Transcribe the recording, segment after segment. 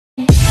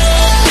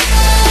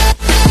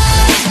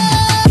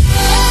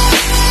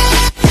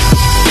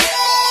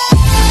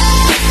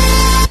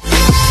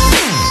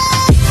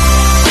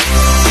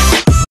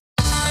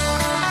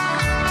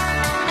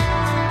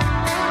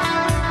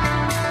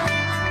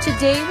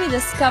we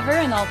discover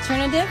an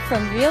alternative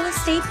from real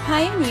estate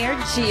pioneer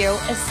Geo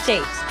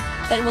Estate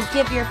that will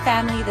give your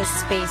family the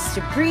space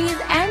to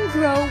breathe and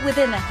grow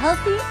within a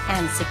healthy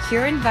and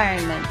secure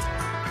environment.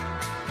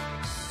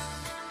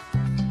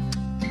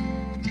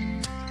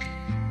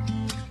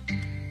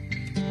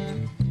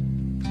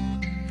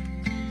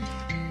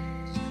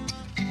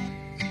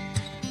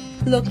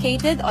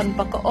 Located on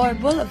Bacoor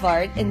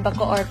Boulevard in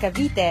Bacoor,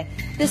 Cavite,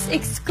 this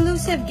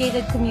exclusive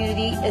gated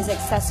community is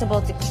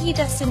accessible to key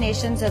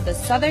destinations of the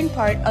southern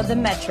part of the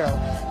metro,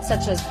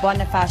 such as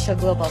Bonifacio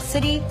Global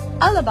City,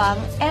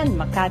 Alabang, and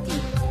Makati.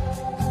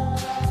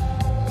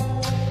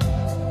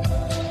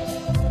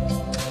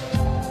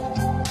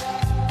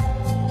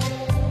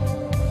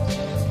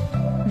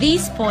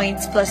 These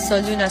points plus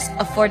Soluna's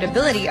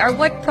affordability are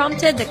what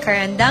prompted the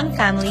Carandang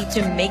family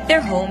to make their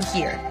home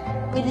here.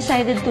 We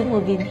decided to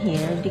move in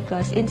here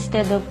because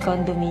instead of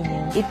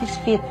condominium, it is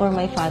fit for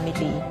my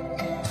family.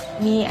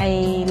 Me,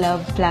 I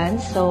love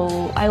plants, so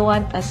I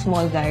want a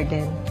small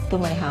garden to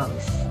my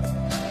house.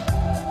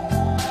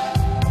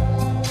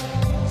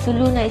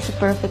 Soluna is a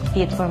perfect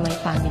fit for my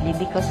family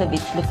because of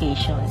its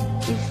location.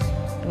 It's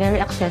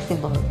very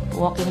accessible,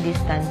 walking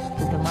distance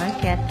to the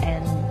market,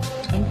 and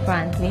in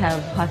front we have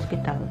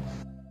hospitals.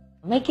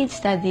 My kids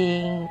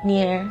studying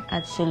near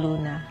at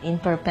Soluna in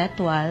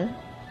Perpetual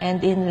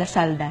and in La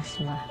Salle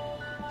Dasma.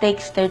 It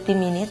takes 30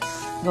 minutes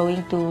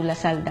going to La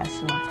Salle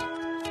Dasma.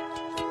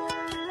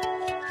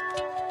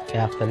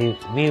 Actually,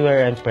 we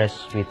were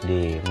impressed with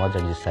the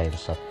modern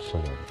designs of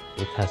Soluna.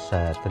 It has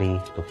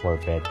 3 to 4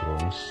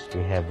 bedrooms.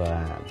 We have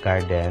a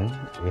garden,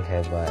 we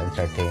have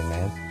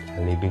entertainment,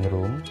 a living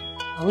room.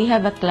 We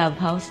have a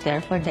clubhouse there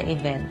for the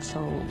event,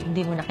 so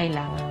hindi mo na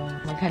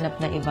kailangan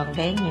maghanap ng ibang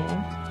venue.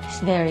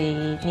 It's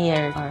very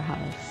near our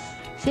house.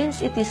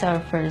 Since it is our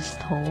first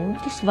home,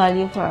 it is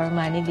value for our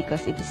money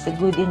because it is a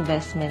good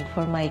investment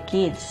for my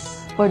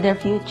kids, for their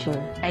future.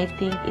 I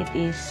think it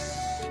is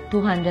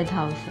 200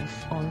 houses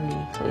only,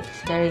 so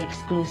it's very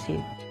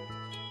exclusive.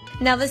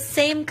 Now, the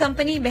same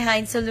company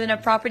behind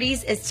Soluna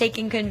Properties is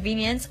taking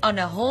convenience on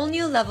a whole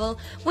new level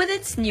with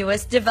its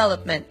newest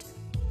development.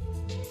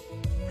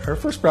 Our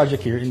first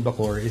project here in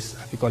Bacoor is,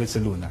 we call it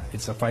Soluna.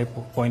 It's a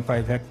 5.5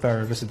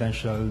 hectare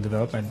residential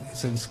development.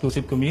 It's an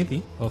exclusive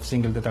community of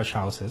single detached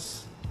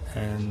houses.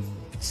 And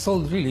it's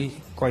sold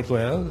really quite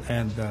well,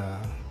 and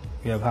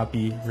we have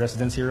happy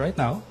residents here right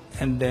now.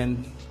 And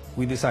then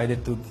we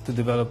decided to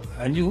develop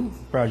a new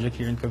project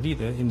here in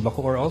Cavite, in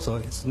Bacoor also.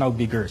 It's now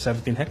bigger,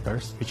 17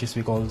 hectares, which is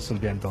we call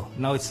SOLVIENTO.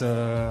 Now it's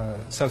a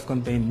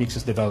self-contained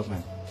mixed-use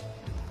development.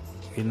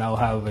 We now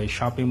have a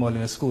shopping mall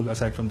and a school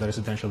aside from the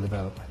residential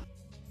development.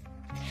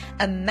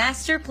 A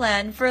master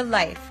plan for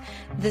life.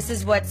 This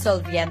is what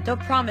Solviento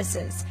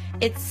promises.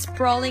 Its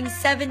sprawling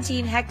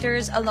 17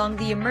 hectares along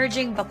the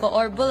emerging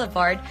Bacoor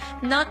Boulevard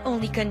not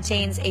only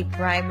contains a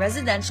prime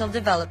residential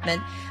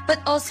development, but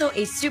also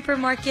a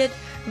supermarket,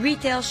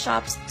 retail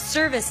shops,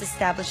 service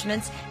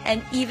establishments,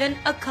 and even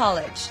a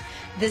college.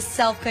 This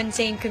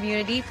self-contained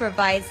community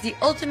provides the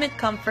ultimate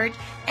comfort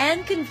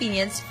and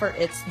convenience for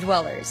its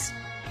dwellers.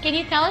 Can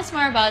you tell us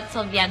more about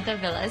Solviento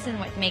Villas and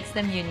what makes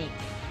them unique?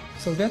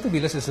 Solviento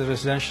Villas is a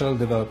residential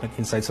development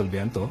inside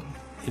Solviento.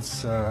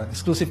 It's an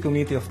exclusive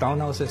community of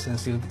townhouses and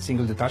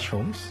single detached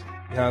homes.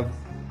 We have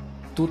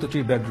 2 to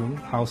 3 bedroom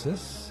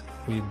houses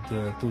with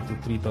 2 to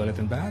 3 toilet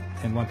and bath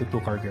and 1 to 2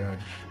 car garage.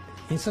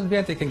 In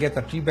Solviento, you can get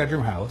a 3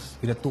 bedroom house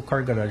with a 2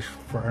 car garage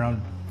for around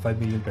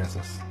 5 million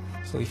pesos.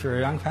 So if you're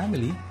a young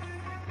family,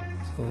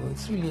 so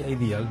it's really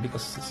ideal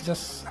because it's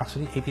just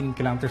actually 18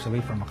 kilometers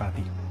away from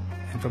Makati.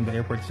 And from the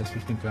airport, it's just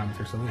 15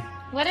 kilometers away.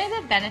 What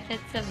are the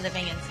benefits of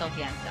living in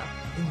Solviento?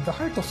 In the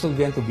heart of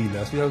Solviento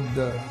Villas, we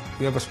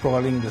have a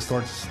sprawling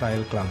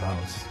resort-style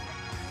clubhouse.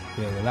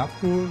 We have a lap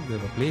pool, we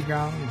have a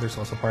playground, there's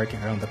also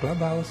parking around the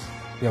clubhouse,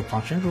 we have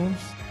function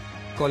rooms.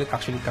 We call it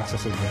actually Casa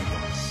Solviento.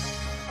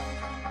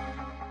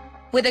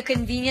 With the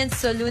convenience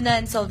Soluna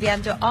and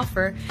Solviento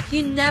offer,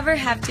 you never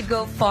have to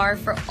go far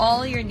for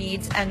all your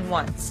needs and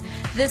wants.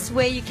 This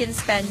way you can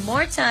spend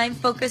more time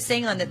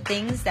focusing on the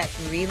things that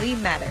really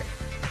matter.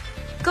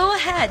 Go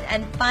ahead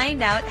and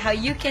find out how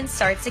you can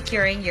start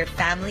securing your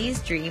family's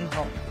dream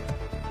home.